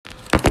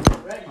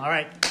All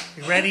right,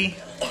 you ready?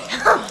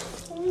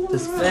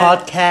 This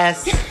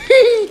podcast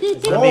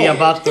is gonna be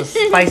about the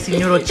spicy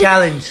noodle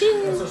challenge.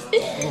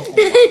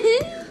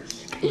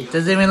 It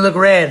doesn't even look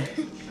red.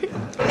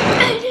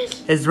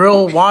 It's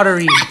real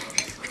watery.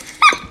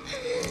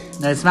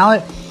 Now smell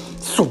it?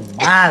 Su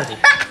madre.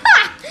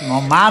 No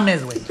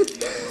mames, güey.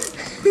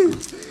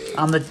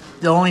 I'm the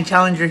only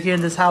challenger here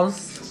in this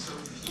house.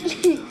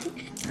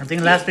 I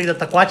think last week the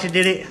Taquache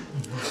did it.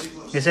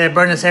 He said it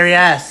burned his hairy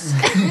ass.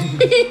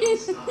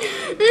 Is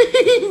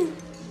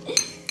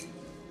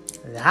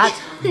it hot?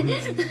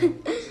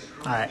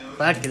 Alright,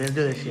 fuck it, let's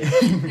do this shit.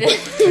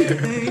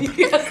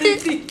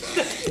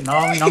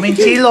 No me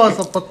enchilo,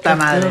 so puta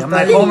madre. I'm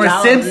like Homer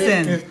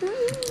Simpson.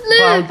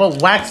 I'll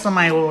put wax on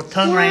my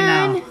tongue right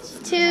now. 1,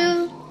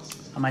 2.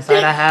 On my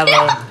side I have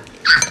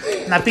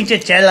una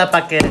pinche chela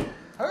pa' que...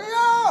 Hurry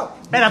up!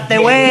 Espérate,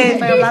 güey,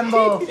 estoy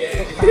hablando.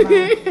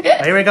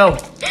 Here we go.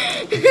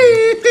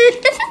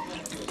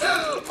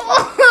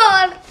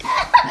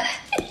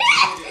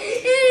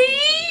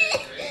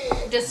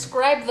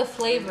 Describe the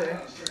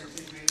flavor.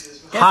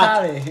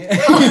 Hot.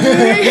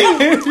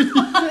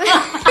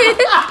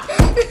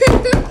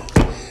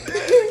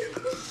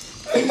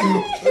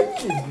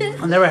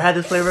 I've never had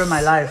this flavor in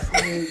my life.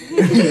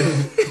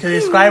 To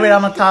describe it,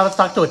 I'm gonna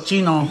talk to a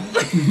chino.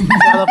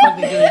 How the fuck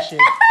they do this shit?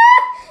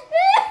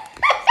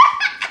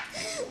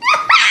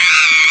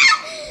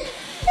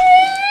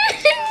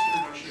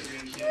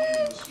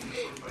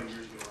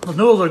 The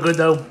noodles are good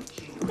though.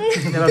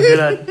 They have a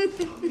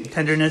good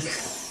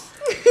tenderness.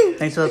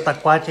 Thanks to the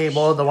Taquache,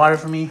 boiled the water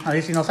for me. At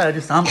least he knows how to do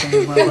something.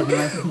 Look,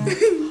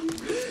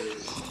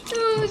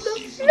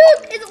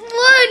 it's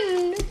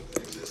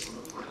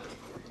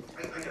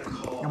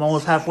 1. I'm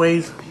almost halfway.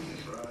 I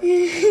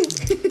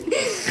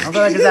don't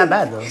feel like it's that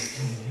bad though.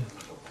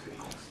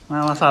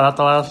 Más a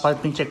rato vas para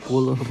el pinche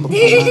culo.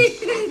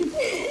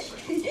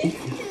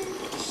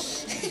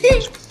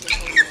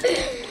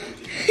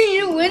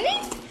 You're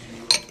winning?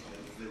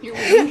 You're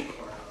winning?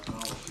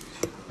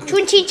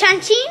 Chunchi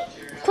chanchin?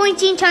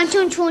 Pointing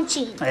chanchun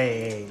chunchin.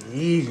 Hey,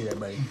 easy there,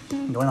 buddy.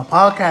 I'm doing a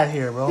podcast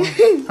here, bro. I'm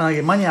trying to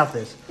get money off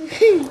this.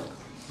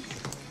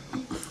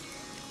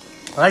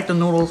 I like the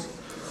noodles.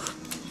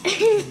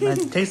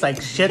 It tastes like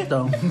shit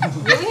though.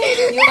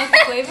 Really? You like the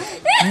flavor?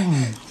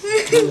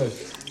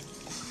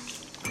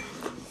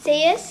 Say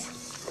yes.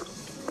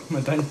 Me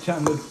está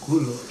hinchando el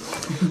culo.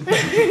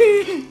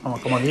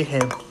 Como dije,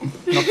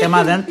 no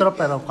quema adentro,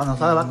 pero cuando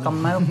sale va a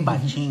comer un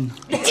pachín.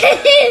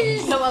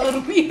 No va a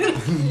dormir.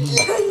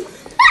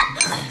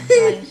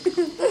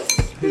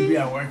 He'll be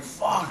at work.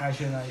 Fuck, I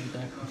should not eat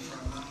that.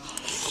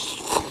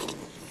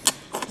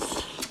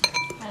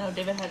 I know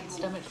David had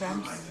stomach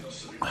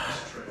cramps.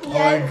 Oh,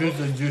 I get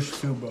the juice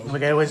too, bro.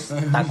 Look at it with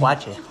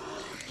Taquache.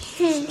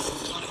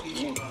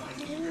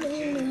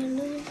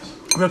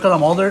 Because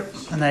I'm older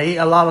and I eat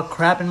a lot of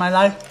crap in my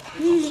life,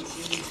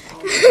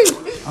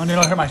 I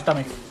don't hurt my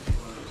stomach.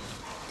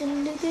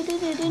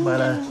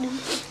 But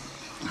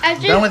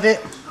After, done with it.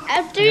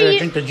 after I gotta you...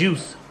 drink the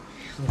juice.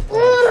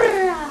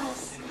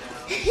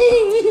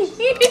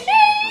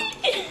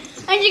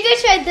 Aren't you gonna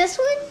try this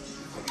one?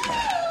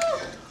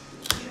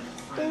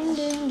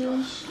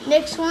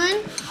 Next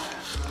one.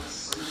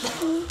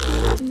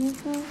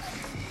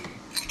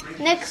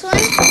 Next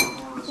one.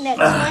 Next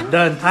one.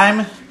 Done.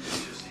 Time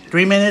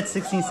 3 minutes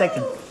 16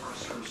 seconds.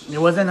 It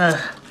wasn't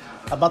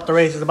about the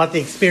race, it's about the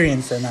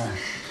experience. And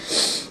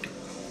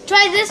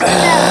Try this one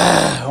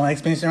now. I want to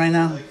experience it right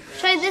now.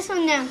 Try this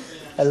one now.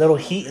 A little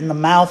heat in the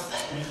mouth,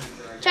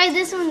 Try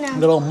this one now.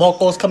 little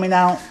mocos coming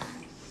out.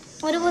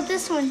 What about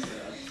this one?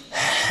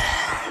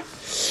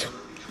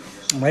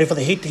 I'm ready for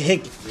the heat to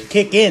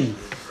kick in.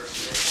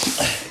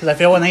 Because I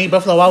feel when I eat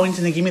Buffalo Wild Wings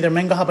and they give me their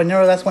mango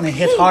habanero, that's when it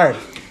hits hard.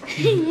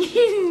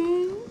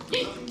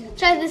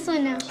 Try this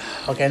one now.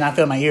 Okay, now I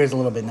feel my ears a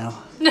little bit now.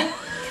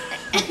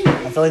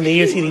 I'm feeling the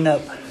ears heating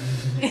up.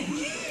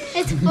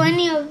 It's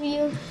funny of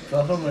you.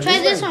 Try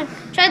this one.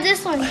 Try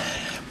this one.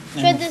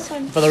 Try this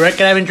one. For the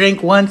record, I haven't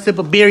drank one sip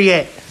of beer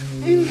yet.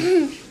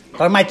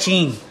 Or my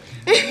chin.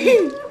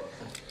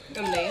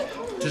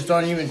 Just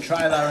don't even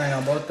try that right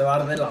now, bro. Te va a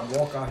arder la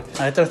boca.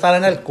 Esto está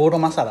en el culo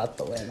más a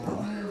rato, güey.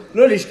 No.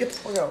 Lulis, get the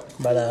fuck out.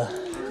 But,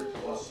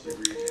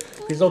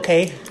 it's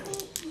okay.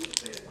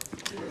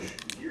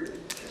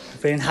 I'm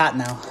feeling hot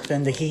now.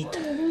 Feeling the heat.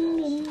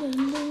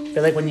 I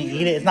feel like when you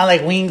eat it, it's not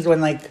like wings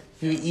when, like,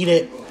 you eat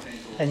it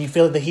and you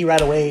feel the heat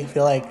right away. You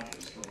feel like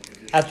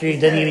after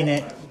you're done eating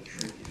it.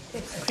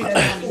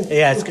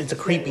 Yeah, it's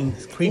creeping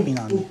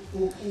on me.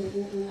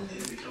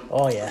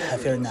 Oh, yeah, I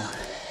feel it now.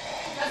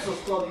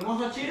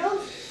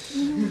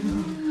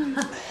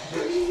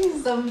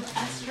 Some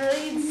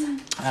asteroids.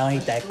 I don't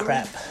eat that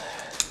crap.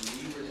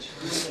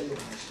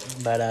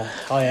 But,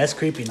 oh yeah, it's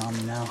creeping on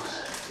me now.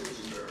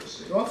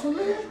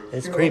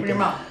 It's creeping.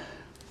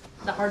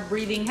 The hard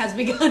breathing has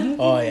begun.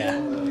 Oh yeah.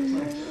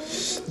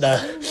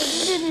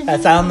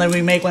 That sound that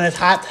we make when it's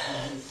hot.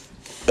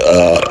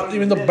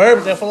 Even the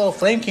burps, that little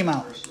flame came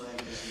out.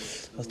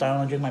 I'm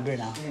starting to drink my beer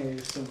now.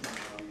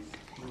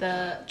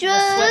 the Judd.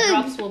 sweat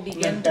drops will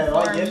begin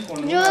to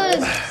form.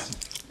 Just.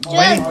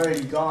 Waiting.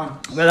 Already gone.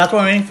 But that's what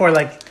I'm waiting for.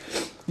 Like,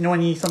 you know,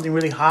 when you eat something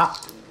really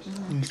hot,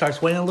 and you start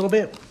sweating a little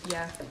bit.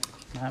 Yeah.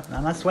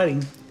 I'm not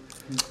sweating,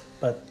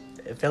 but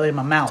I feel it in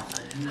my mouth,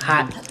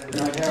 hot.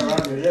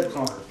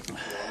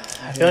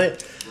 I feel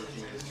it.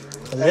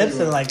 The lips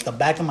and like the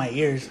back of my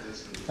ears,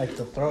 like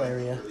the throat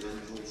area.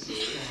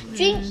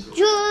 Drink.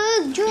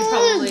 Jug. You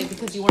probably,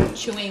 because you weren't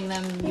chewing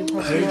them, you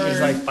probably It's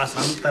were. like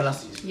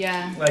pasándotelas.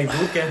 Yeah. Like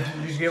Duque,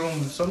 you just give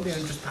them something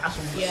and just pass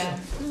them. Yeah.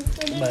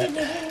 But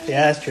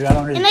yeah, that's true. I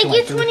don't really. And I chew my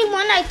get food. 21,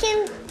 I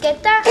can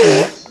get that.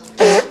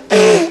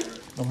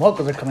 The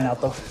mocos are coming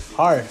out though,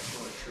 hard.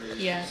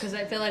 Yeah, because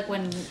I feel like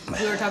when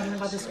we were talking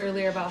about this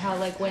earlier about how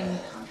like when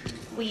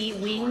we eat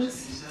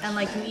wings and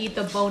like you eat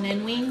the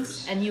bone-in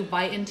wings and you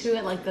bite into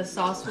it, like the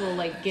sauce will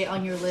like get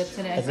on your lips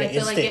and It's I like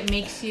feel like instant. it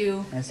makes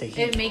you Instant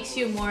heat. it makes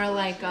you more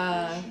like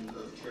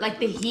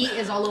the heat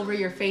is all over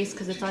your face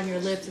because it's on your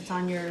lips, it's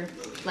on your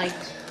like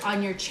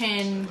on your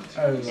chin,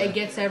 Oh, yeah. it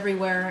gets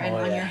everywhere and Oh,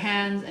 on yeah. your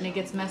hands and it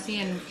gets messy.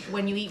 And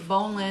when you eat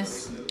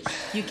boneless,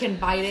 you can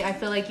bite it. I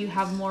feel like you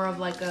have more of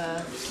like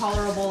a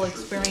tolerable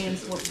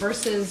experience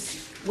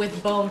versus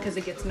with bone because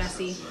it gets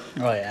messy.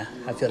 Oh yeah,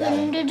 I feel that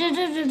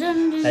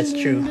one. That's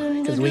true.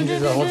 Because wings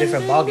is a whole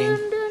different ballgame.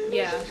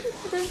 Yeah.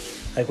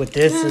 Like with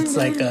this, it's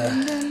like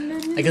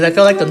because I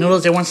feel like the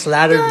noodles they weren't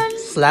slathered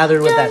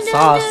with that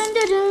sauce.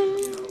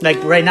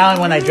 Like right now,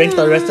 when I drink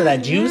the rest of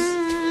that juice,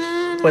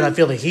 when I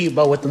feel the heat,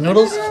 but with the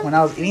noodles, when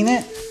I was eating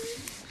it,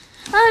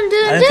 I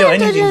didn't feel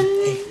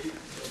anything.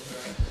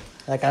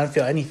 Like I didn't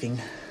feel anything.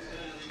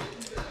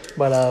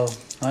 But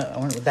I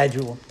went with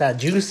that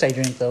juice I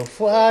drink though,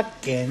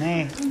 fucking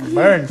it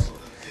burns.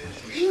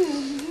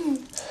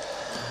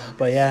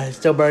 But yeah, it's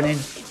still burning.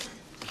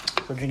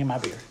 So drinking my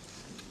beer.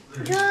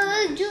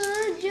 Jug.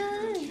 Hey,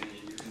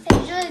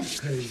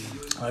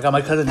 Jug. I got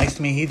my cousin next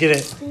to me. He did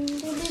it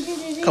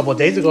a couple of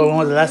days ago. When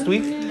was it? Last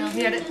week? No,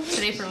 he had it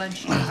today for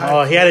lunch.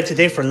 Oh, he had it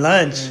today for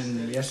lunch.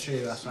 And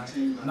yesterday, last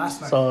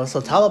night. So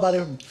tell about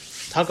it.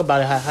 Talk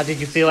about it. How did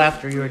you feel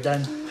after you were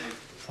done?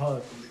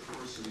 Fuck.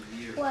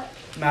 What?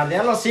 Me ardía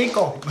el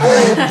hocico.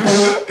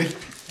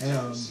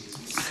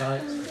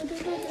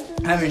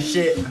 Sucks. Having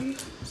shit.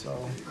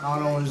 So, I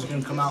don't know when it's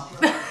gonna come out.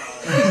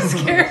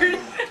 Scared.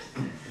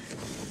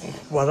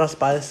 Vas a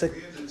para ese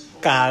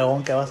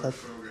cagón que vas a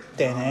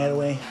tener,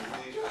 güey.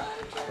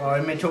 Well,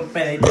 hoy me echó un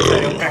pedito y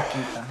salió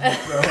caquita.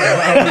 So,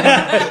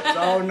 I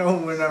don't know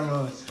when I'm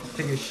gonna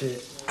take a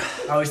shit.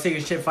 I always take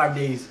a shit 5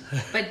 days.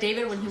 But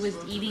David, when he was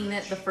eating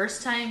it the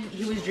first time,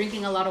 he was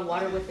drinking a lot of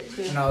water with it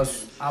too. And I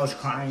was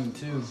crying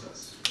too.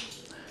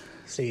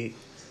 See,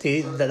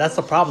 that's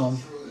the problem.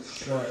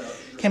 But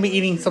Can't be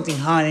eating something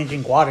hot and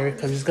drink water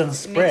because it's gonna It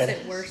spread.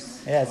 makes it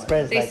worse. Yeah, it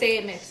spreads. They Like, say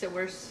it makes it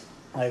worse.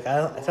 I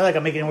feel like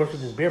I'm making it worse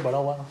with this beer, but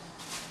oh well.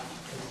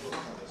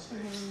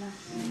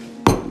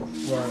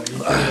 what, you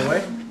threw it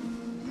away?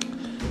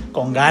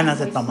 Con ganas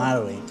de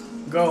tomar, güey.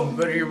 Go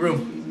to your room.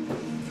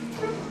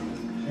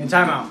 In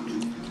timeout.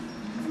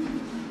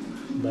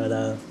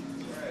 But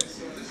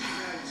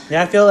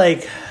yeah, I feel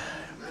like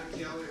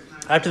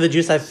after the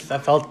juice, I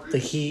felt the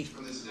heat.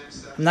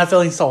 I'm not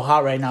feeling so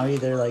hot right now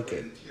either. Like,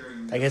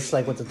 I guess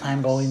like with the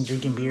time going,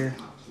 drinking beer,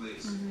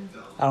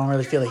 I don't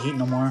really feel the heat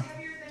no more.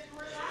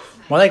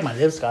 More like my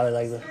lips got it,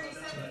 like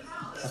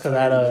because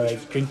I had to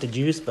like drink the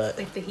juice, but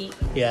Like the heat.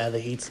 yeah, the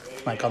heat's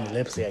like on the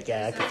lips. Like,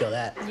 yeah, I could feel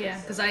that. Yeah,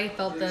 because I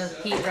felt the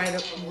heat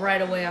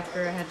right away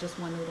after I had just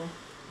one noodle.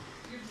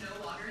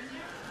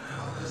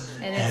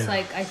 And it's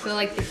like, I feel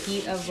like the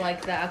heat of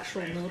like the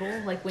actual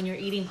noodle, like when you're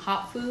eating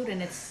hot food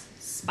and it's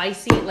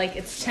spicy, like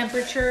it's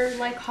temperature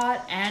like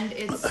hot and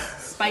it's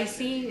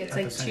spicy. It's At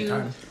like the same two,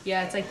 time.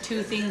 yeah, it's like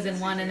two things in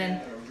one. And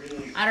then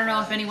I don't know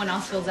if anyone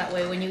else feels that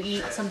way when you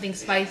eat something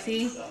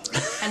spicy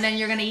and then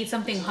you're gonna eat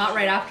something hot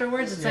right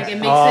afterwards. It's like it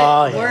makes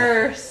Oh, it yeah.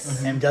 worse.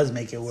 And it does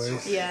make it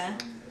worse. Yeah.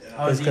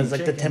 I was Because eating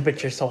like the chicken.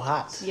 temperature's so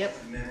hot. Yep.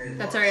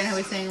 That's alright. And I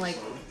was saying like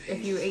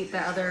if you ate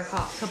that other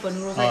hot cup of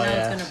noodles right Oh, now,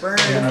 yeah. it's gonna burn.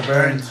 It's gonna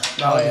burn.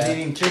 I Oh, was yeah.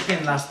 eating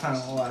chicken last time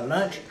at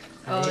lunch.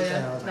 I Oh, ate yeah,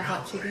 that, I was the like,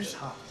 hot "Oh, chicken." it's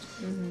hot."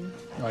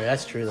 Oh, yeah,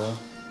 that's true though.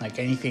 Like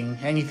anything.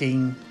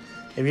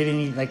 If you didn't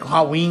eat like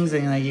hot wings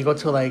and like you go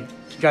to like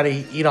try to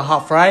eat a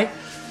hot fry,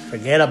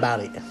 forget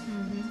about it.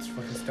 It's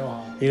fucking still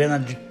hot.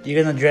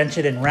 You're gonna drench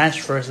it in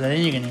ranch first, and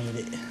then you're gonna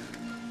eat it.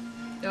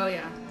 Oh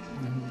yeah.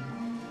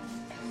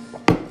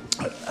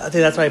 I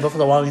think that's why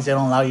Buffalo Wild Wings they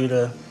don't allow you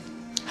to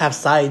have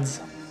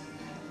sides.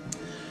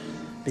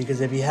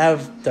 Because if you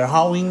have their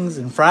hot wings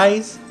and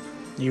fries,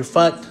 you're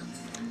fucked.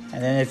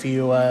 And then if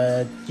you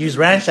use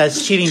ranch,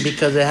 that's cheating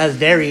because it has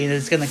dairy and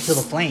it's gonna kill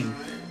the flame.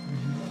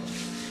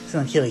 It's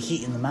gonna kill the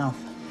heat in the mouth.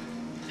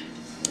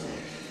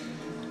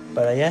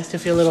 But yeah, I still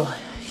feel a little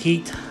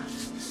heat.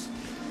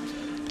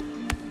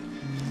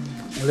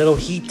 A little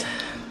heat.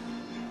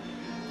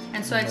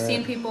 And so I've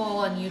seen people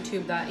on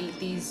YouTube that eat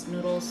these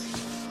noodles,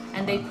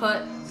 and they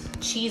put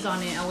cheese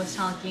on it. I was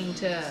talking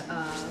to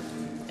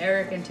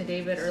Eric and to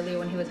David earlier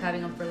when he was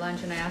having them for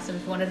lunch, and I asked him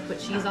if he wanted to put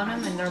cheese on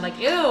them, and they're like,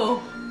 ew.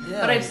 Yeah.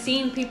 But I've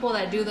seen people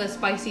that do the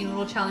spicy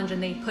noodle challenge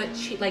and they put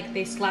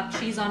they slap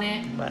cheese on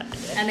it, But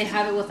and they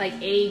have it with like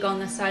egg on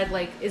the side.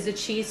 Like, is the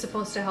cheese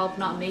supposed to help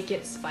not make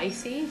it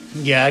spicy?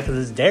 yeah, because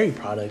it's dairy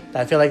product.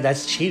 I feel like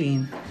that's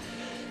cheating.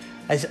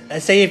 I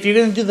say if you're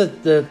gonna do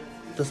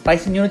the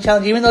spicy noodle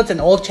challenge, even though it's an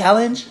old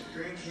challenge,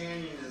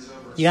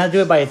 you gotta do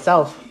it by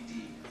itself.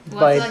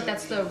 Well, I feel like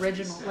that's the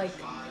original. Like,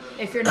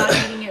 if you're not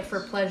eating it for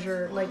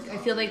pleasure, like I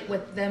feel like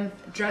with them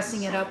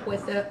dressing it up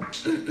with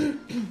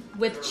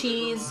with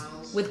cheese,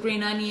 with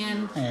green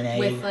onion, And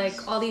with egg.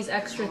 like all these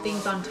extra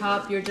things on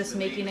top, you're just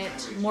making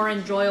it more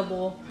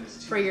enjoyable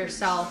for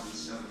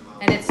yourself.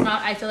 And it's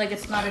not. I feel like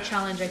it's not a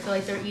challenge. I feel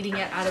like they're eating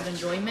it out of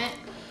enjoyment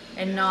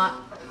and not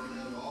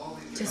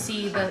to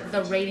see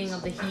the rating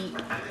of the heat.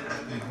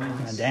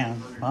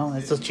 Damn. Well,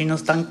 estos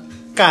chinos están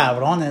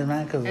cabrones,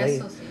 man, because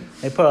Eso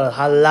sí. they put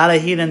a lot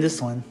of heat in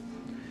this one.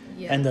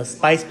 Yeah. And the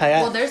spice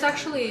pack. Well, there's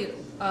actually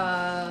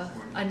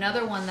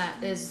another one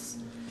that is.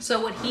 So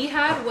what he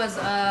had was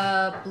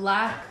a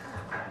black.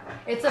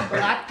 It's a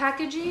black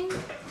packaging,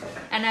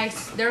 and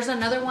there's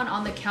another one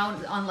on the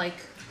count on like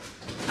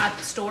at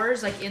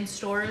stores, like in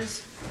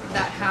stores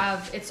that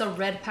have. It's a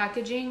red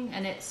packaging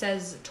and it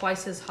says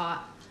twice as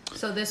hot.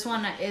 So this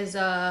one is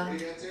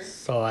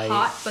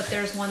hot, but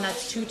there's one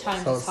that's 2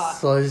 times as hot.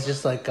 So it's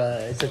just like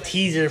it's a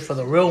teaser for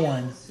the real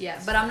one. Yeah,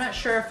 but I'm not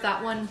sure if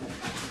that one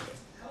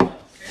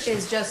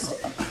is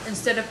just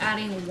instead of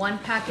adding 1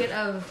 packet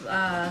of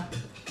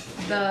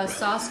the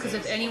sauce, because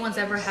if anyone's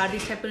ever had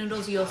these type of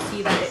noodles, you'll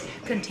see that it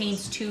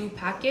contains 2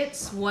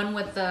 packets. One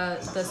with the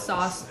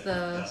sauce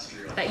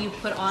that you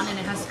put on, and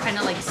it has kind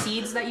of like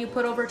seeds that you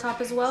put over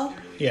top as well.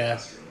 Yeah.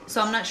 So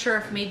I'm not sure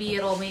if maybe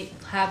it'll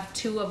have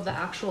 2 of the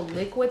actual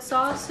liquid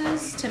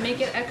sauces to make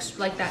it extra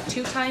like that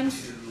 2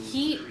 times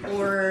heat,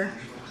 or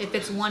if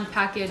it's 1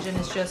 package and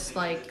it's just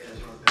like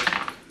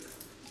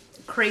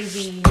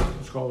crazy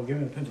Let's go. Give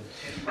me a pencil.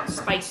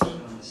 spicy.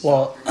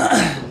 Well,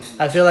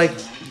 I feel like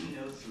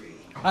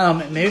I don't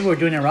know. Maybe we're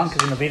doing it wrong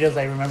because in the videos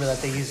I remember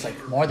that they use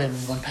like more than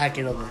 1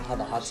 packet of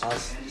the hot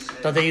sauce.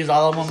 Don't they use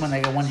all of them when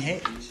they get 1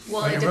 hit?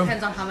 Well, it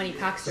depends on how many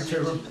packs they're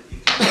Your making.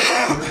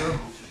 room.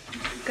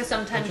 Because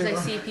sometimes I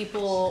see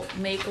people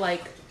make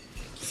like,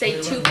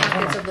 say 2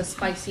 packets of the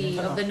spicy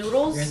of the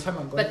noodles,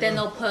 but then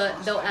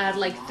they'll add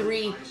like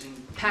 3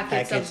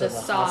 packets of the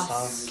hot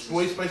sauce.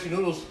 Way spicy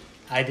noodles.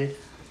 I did.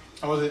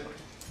 How was it?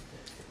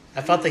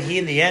 I felt the heat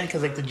in the end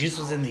because like the juice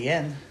was in the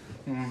end.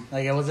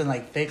 Like it wasn't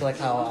like thick like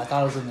how I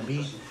thought it was gonna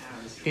be.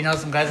 You know,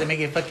 some guys that make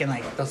it fucking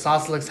like the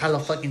sauce looks hella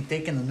fucking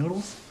thick in the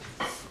noodles.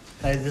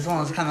 Like this one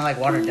was kind of like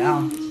watered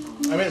down.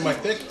 I made my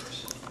thick.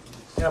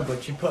 Yeah,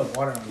 but you put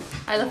water on it.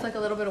 I left like a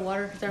little bit of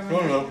water because I No,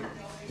 remember. no.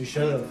 You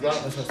should have.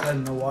 That's what I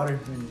said. No water.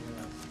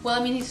 Well,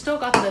 I mean, he still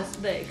got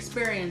the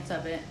experience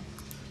of it.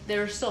 They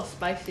were still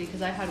spicy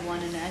because I had one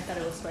and I thought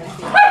it was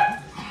spicy.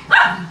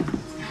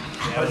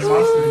 How's your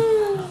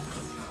monster?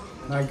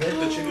 Not good.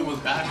 The chicken was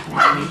bad.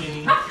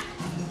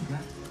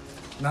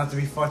 Not to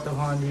be fucked up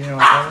on, you know.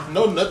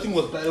 No, nothing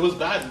was bad. It was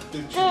bad. The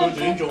chicken was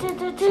angel. All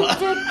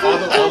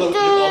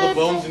the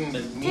bones and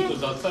the meat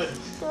was outside.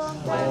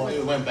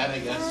 It went bad, I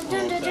guess. So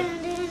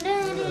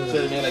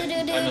they made like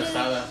carne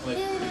asada, like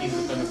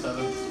pieces of carne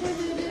asada.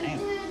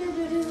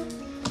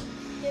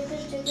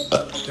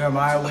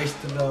 Jeremiah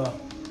wasted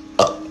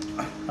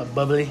A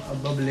bubbly. a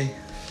bubbly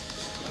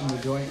in the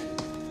joint.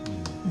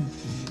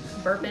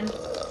 Burping.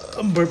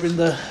 I'm burping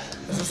the.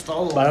 It's a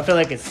But I feel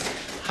like it's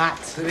hot.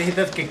 So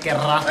dijiste que I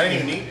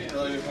didn't even eat.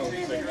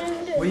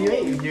 What do you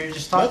eat? You're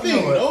just talking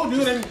Nothing. or what?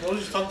 No, dude. I was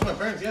just talking to my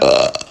parents.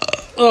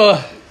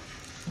 Yeah.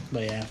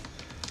 But yeah.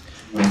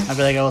 I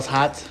feel like it was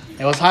hot.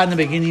 It was hot in the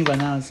beginning, but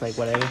now it's like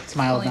whatever. It's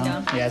mild Cooling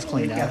down. down. Yeah, it's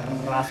cooling Que down.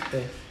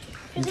 raspe.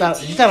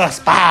 Está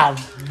raspado.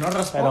 No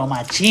raspó. Pero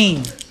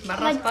machín. Va a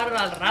raspar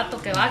al rato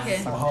que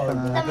baje. Oh,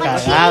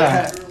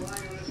 Cagada.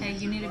 Hey,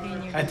 you need to be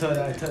in your. I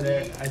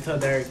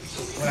told Eric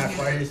when I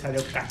farted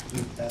salió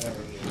caquita.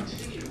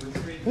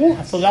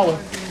 I saw that one.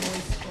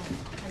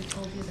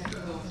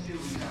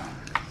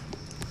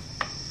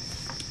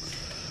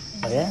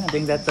 But yeah, I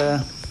think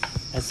that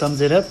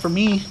sums it up for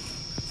me.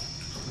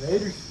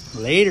 Later.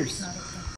 Laters.